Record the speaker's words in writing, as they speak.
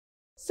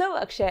So,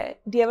 Akshay,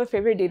 do you have a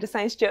favorite data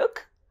science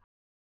joke?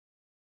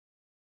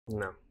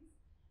 No.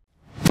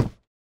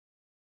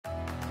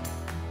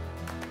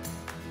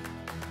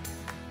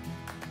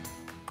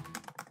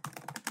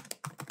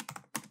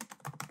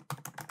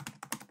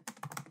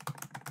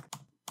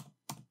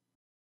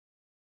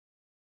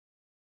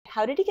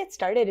 How did you get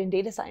started in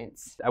data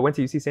science? I went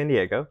to UC San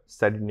Diego,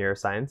 studied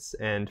neuroscience,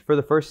 and for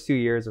the first 2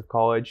 years of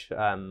college,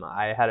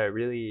 I had a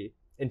really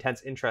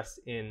intense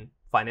interest in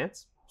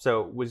finance.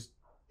 So was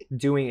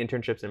doing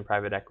internships in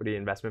private equity,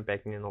 investment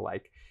banking, and the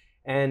like,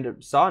 and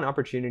saw an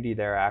opportunity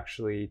there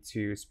actually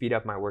to speed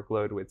up my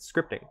workload with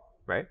scripting,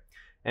 right?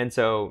 And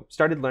so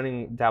started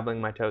learning, dabbling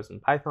my toes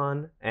in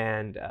Python,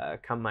 and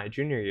come my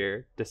junior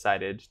year,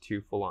 decided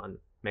to full on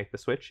make the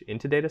switch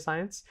into data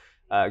science.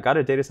 Got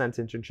a data science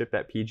internship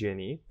at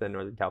PG&E, the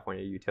Northern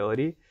California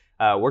utility.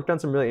 Worked on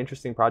some really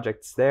interesting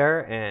projects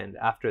there, and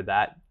after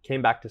that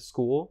came back to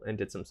school and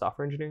did some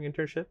software engineering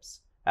internships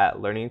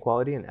at Learning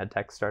Equality, an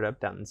edtech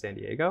startup down in San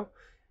Diego,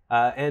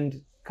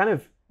 and kind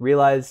of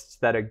realized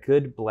that a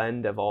good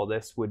blend of all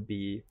this would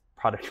be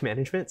product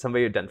management,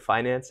 somebody who'd done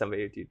finance,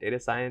 somebody who'd do data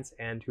science,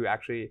 and who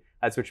actually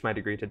had switched my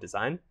degree to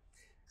design.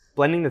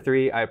 Blending the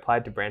three, I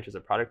applied to Branch as a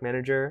product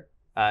manager,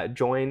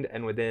 joined,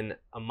 and within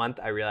a month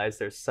I realized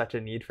there's such a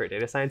need for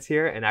data science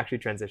here, and actually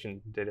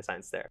transitioned to data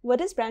science there. What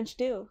does Branch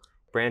do?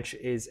 Branch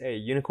is a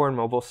unicorn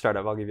mobile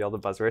startup. I'll give you all the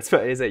buzzwords,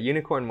 but it is a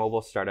unicorn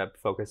mobile startup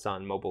focused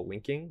on mobile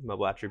linking,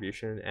 mobile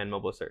attribution, and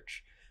mobile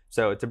search.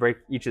 So to break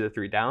each of the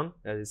three down,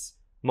 as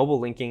mobile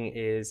linking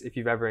is if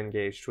you've ever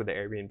engaged with the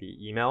Airbnb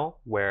email,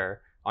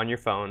 where on your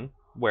phone,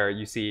 where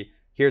you see,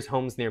 here's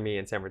homes near me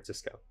in San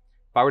Francisco.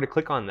 If I were to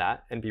click on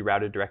that and be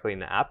routed directly in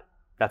the app,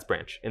 that's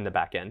Branch in the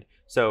back end.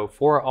 So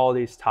for all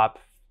these top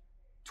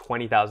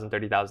 20,000,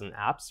 30,000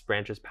 apps,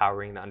 Branch is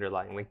powering the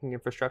underlying linking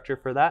infrastructure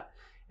for that.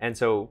 And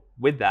so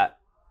with that,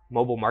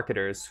 mobile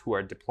marketers who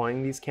are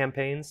deploying these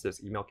campaigns,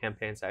 those email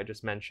campaigns I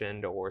just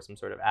mentioned, or some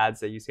sort of ads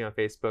that you see on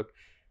Facebook,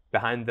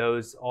 behind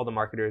those, all the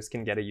marketers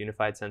can get a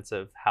unified sense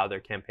of how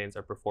their campaigns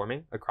are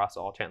performing across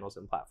all channels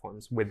and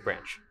platforms with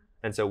Branch.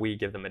 And so we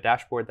give them a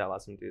dashboard that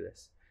allows them to do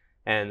this.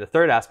 And the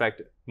third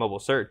aspect, mobile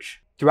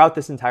search. Throughout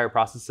this entire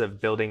process of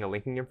building a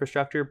linking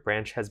infrastructure,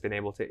 Branch has been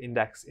able to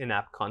index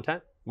in-app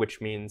content,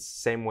 which means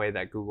same way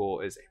that Google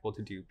is able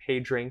to do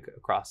PageRank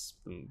across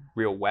the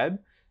real web,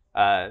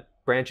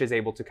 Branch is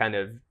able to kind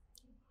of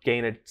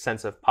gain a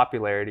sense of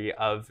popularity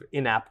of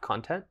in-app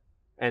content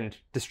and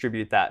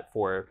distribute that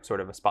for sort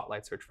of a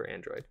spotlight search for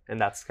Android. And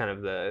that's kind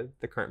of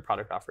the current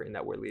product offering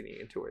that we're leaning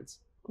in towards.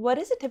 What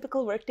is a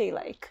typical workday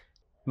like?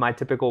 My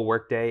typical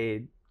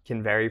workday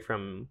can vary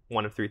from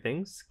one of three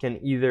things.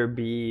 Can either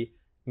be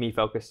me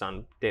focused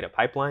on data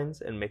pipelines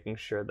and making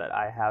sure that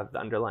I have the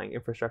underlying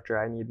infrastructure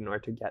I need in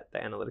order to get the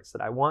analytics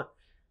that I want.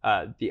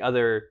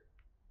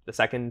 The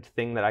second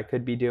thing that I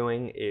could be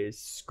doing is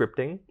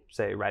scripting,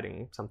 say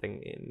writing something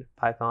in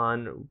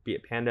Python, be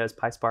it Pandas,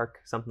 PySpark,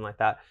 something like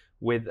that,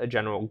 with a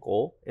general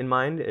goal in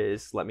mind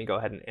is let me go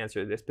ahead and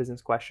answer this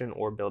business question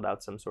or build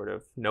out some sort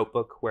of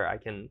notebook where I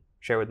can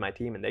share with my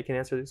team and they can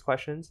answer these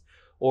questions.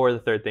 Or the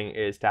third thing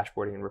is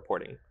dashboarding and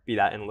reporting, be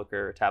that in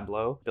Looker or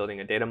Tableau, building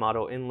a data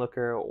model in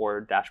Looker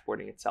or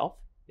dashboarding itself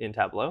in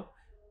Tableau.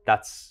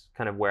 That's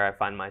kind of where I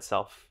find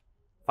myself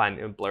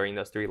blurring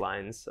those three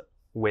lines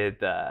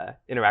with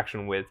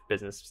interaction with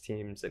business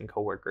teams and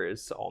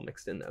coworkers all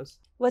mixed in those.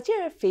 What's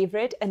your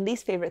favorite and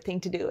least favorite thing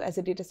to do as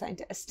a data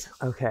scientist?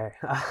 Okay,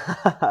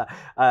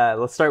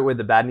 let's start with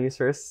the bad news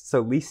first.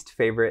 So least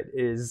favorite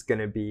is going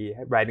to be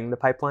writing the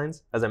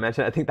pipelines. As I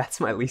mentioned, I think that's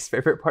my least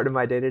favorite part of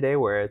my day-to-day,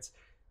 where it's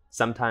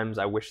sometimes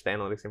I wish the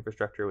analytics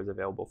infrastructure was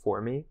available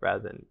for me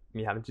rather than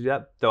me having to do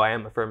that. Though I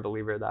am a firm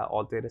believer that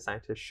all data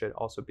scientists should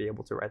also be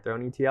able to write their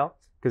own ETL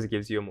because it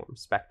gives you a more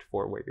respect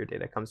for where your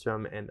data comes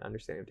from and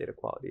understanding of data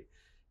quality.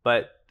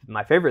 But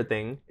my favorite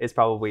thing is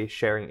probably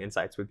sharing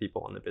insights with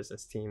people on the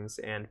business teams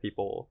and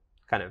people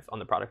kind of on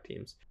the product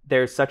teams.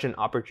 There's such an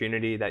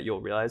opportunity that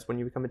you'll realize when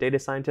you become a data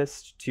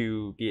scientist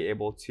to be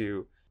able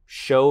to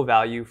show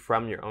value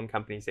from your own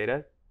company's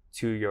data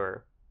to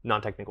your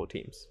non-technical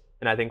teams.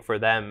 And I think for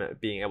them,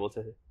 being able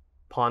to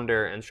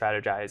ponder and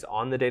strategize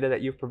on the data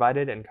that you've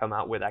provided and come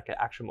out with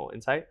actionable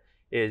insight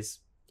is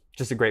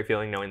just a great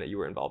feeling knowing that you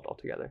were involved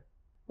altogether.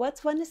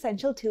 What's one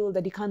essential tool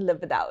that you can't live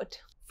without?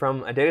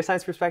 From a data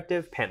science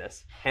perspective,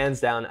 Pandas. Hands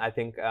down, I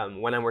think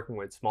when I'm working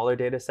with smaller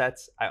data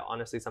sets, I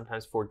honestly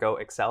sometimes forego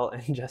Excel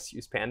and just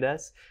use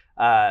Pandas.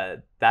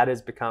 That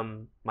has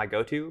become my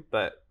go-to,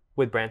 but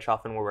with Branch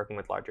often we're working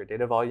with larger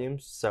data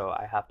volumes, so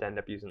I have to end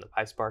up using the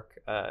PySpark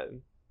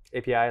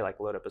API, like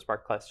load up a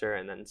Spark cluster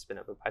and then spin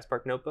up a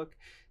PySpark notebook.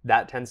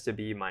 That tends to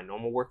be my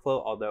normal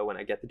workflow, although when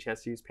I get the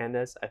chance to use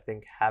Pandas, I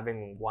think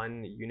having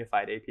one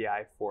unified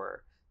API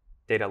for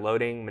data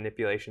loading,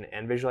 manipulation,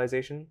 and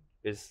visualization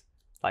is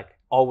like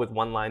all with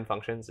one line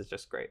functions is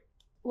just great.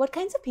 What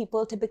kinds of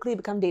people typically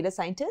become data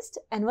scientists,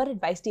 and what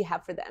advice do you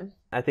have for them?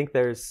 I think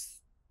there's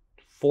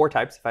 4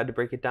 types if I had to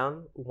break it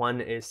down. One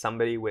is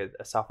somebody with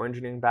a software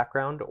engineering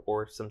background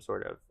or some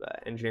sort of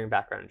engineering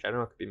background in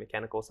general. It could be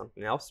mechanical,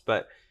 something else,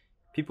 but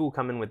people who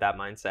come in with that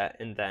mindset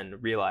and then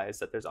realize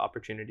that there's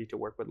opportunity to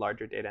work with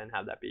larger data and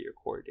have that be your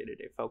core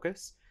day-to-day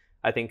focus.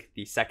 I think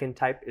the second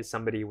type is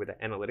somebody with an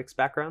analytics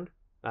background,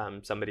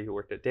 somebody who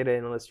worked at data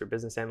analyst or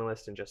business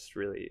analyst, and just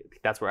really,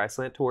 that's where I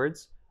slant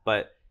towards.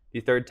 But the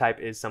third type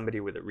is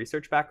somebody with a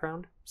research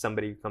background,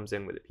 somebody who comes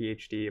in with a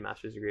PhD, a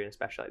master's degree, and a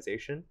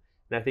specialization.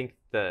 And I think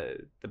the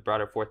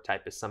broader fourth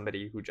type is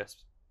somebody who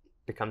just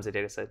becomes a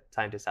data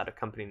scientist out of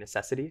company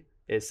necessity,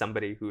 is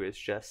somebody who is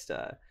just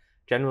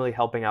generally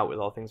helping out with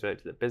all things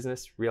related to the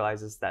business,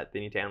 realizes that they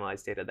need to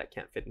analyze data that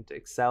can't fit into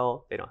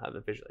Excel. They don't have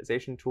a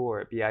visualization tool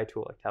or a BI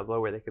tool like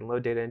Tableau where they can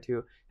load data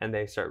into, and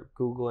they start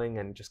Googling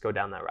and just go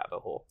down that rabbit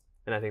hole.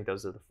 And I think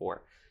those are the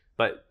four.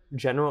 But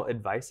general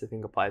advice I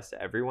think applies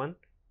to everyone,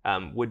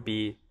 would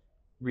be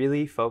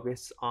really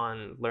focus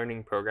on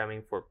learning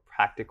programming for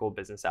practical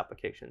business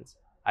applications.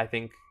 I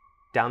think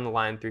down the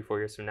line, 3-4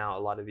 years from now,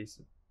 a lot of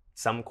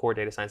some core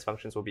data science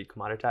functions will be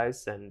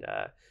commoditized and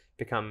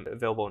become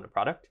available in a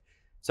product.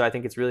 So I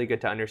think it's really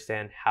good to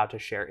understand how to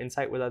share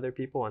insight with other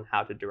people and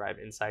how to derive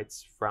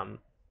insights from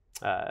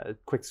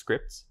quick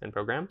scripts and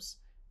programs.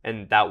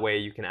 And that way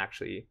you can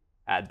actually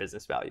add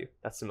business value.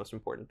 That's the most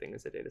important thing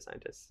as a data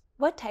scientist.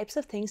 What types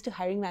of things do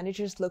hiring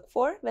managers look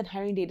for when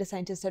hiring data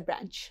scientists at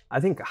Branch?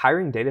 I think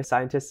hiring data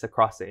scientists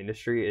across the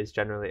industry is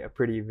generally a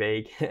pretty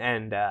vague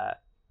and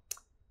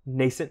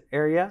nascent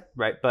area,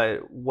 right?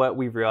 But what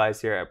we've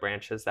realized here at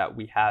Branch is that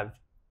we have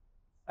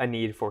a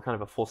need for kind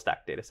of a full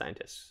stack data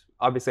scientist.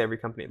 Obviously, every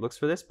company looks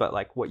for this, but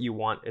like what you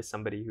want is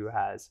somebody who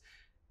has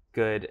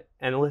good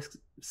analyst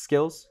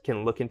skills,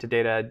 can look into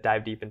data,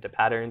 dive deep into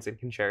patterns, and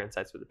can share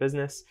insights with the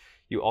business.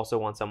 You also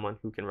want someone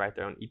who can write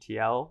their own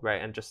ETL,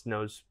 right, and just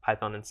knows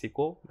Python and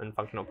SQL and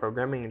functional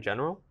programming in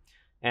general.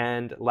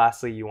 And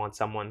lastly, you want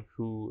someone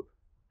who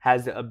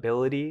has the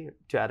ability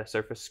to, at a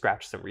surface,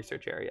 scratch some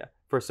research area.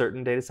 For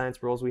certain data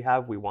science roles we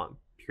want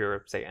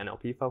pure, say,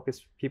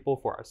 NLP-focused people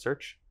for our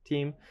search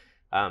team.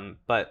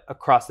 But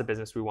across the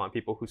business, we want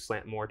people who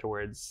slant more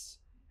towards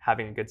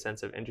having a good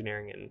sense of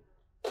engineering and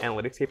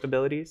analytics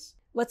capabilities.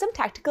 What's some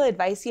tactical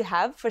advice you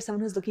have for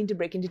someone who's looking to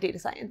break into data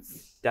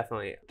science?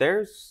 Definitely.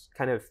 There's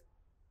kind of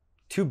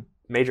two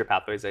major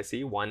pathways I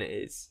see. One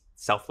is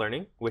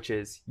self-learning, which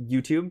is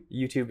YouTube.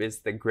 YouTube is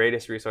the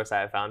greatest resource I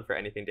have found for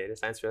anything data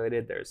science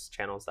related. There's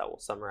channels that will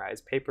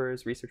summarize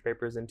papers, research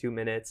papers in 2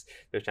 minutes.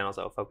 There's channels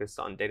that will focus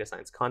on data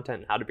science content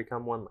and how to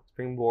become one, like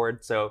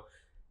Springboard. So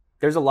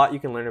there's a lot you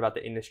can learn about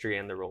the industry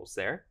and the roles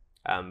there.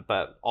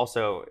 But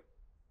also,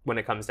 when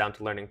it comes down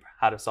to learning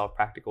how to solve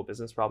practical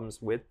business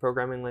problems with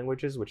programming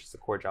languages, which is the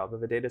core job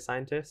of a data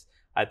scientist,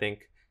 I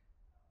think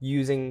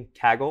using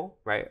Kaggle,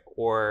 right,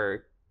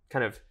 or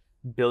kind of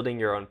building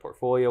your own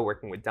portfolio,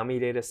 working with dummy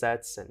data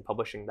sets and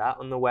publishing that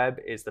on the web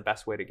is the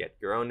best way to get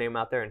your own name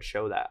out there and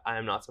show that I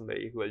am not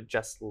somebody who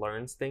just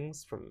learns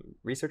things from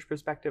research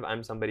perspective.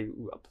 I'm somebody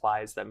who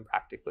applies them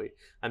practically.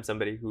 I'm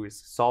somebody who's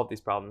solved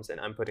these problems and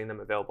I'm putting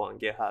them available on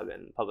GitHub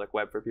and public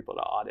web for people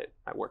to audit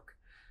my work.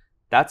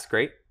 That's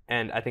great.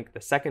 And I think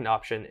the second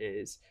option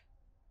is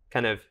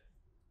kind of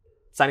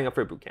signing up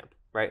for a bootcamp,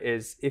 right?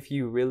 Is if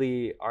you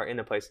really are in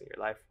a place in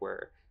your life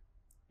where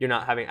you're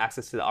not having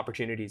access to the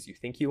opportunities you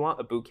think you want,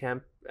 a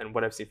bootcamp, and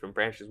what I've seen from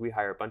Branch is we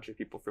hire a bunch of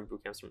people from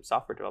bootcamps from a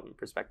software development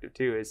perspective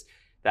too, is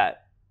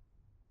that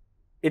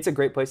it's a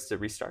great place to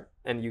restart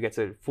and you get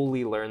to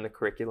fully learn the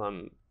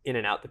curriculum in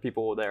and out. The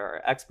people there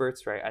are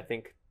experts, right? I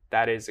think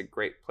that is a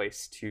great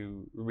place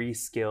to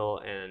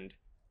reskill and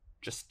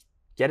just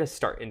get a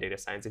start in data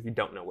science if you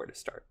don't know where to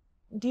start.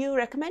 Do you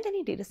recommend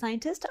any data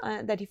scientist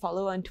that you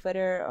follow on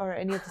Twitter or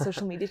any of the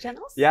social media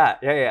channels?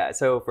 Yeah.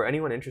 So for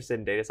anyone interested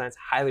in data science,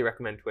 highly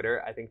recommend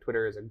Twitter. I think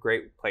Twitter is a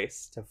great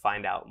place to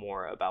find out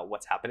more about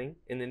what's happening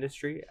in the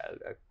industry at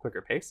a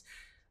quicker pace.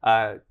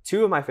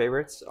 Two of my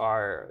favorites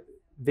are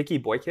Vicky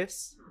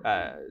Boykis.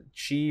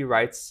 She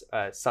writes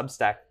a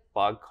Substack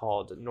blog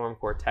called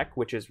Normcore Tech,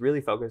 which is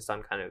really focused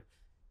on kind of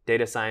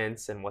data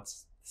science and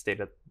what's the state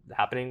of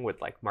happening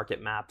with like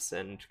market maps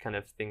and kind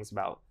of things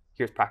about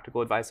here's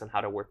practical advice on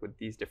how to work with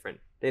these different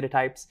data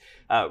types.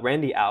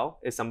 Randy Au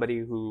is somebody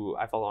who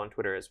I follow on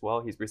Twitter as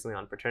well. He's recently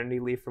on paternity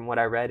leave from what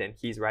I read, and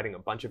he's writing a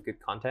bunch of good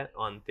content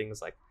on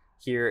things like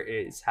here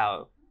is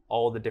how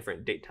all the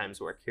different date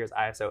times work. Here's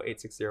ISO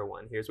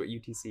 8601. Here's what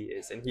UTC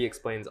is. And he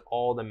explains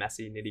all the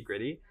messy nitty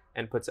gritty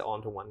and puts it all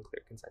into one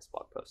clear, concise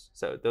blog post.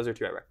 So those are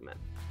two I recommend.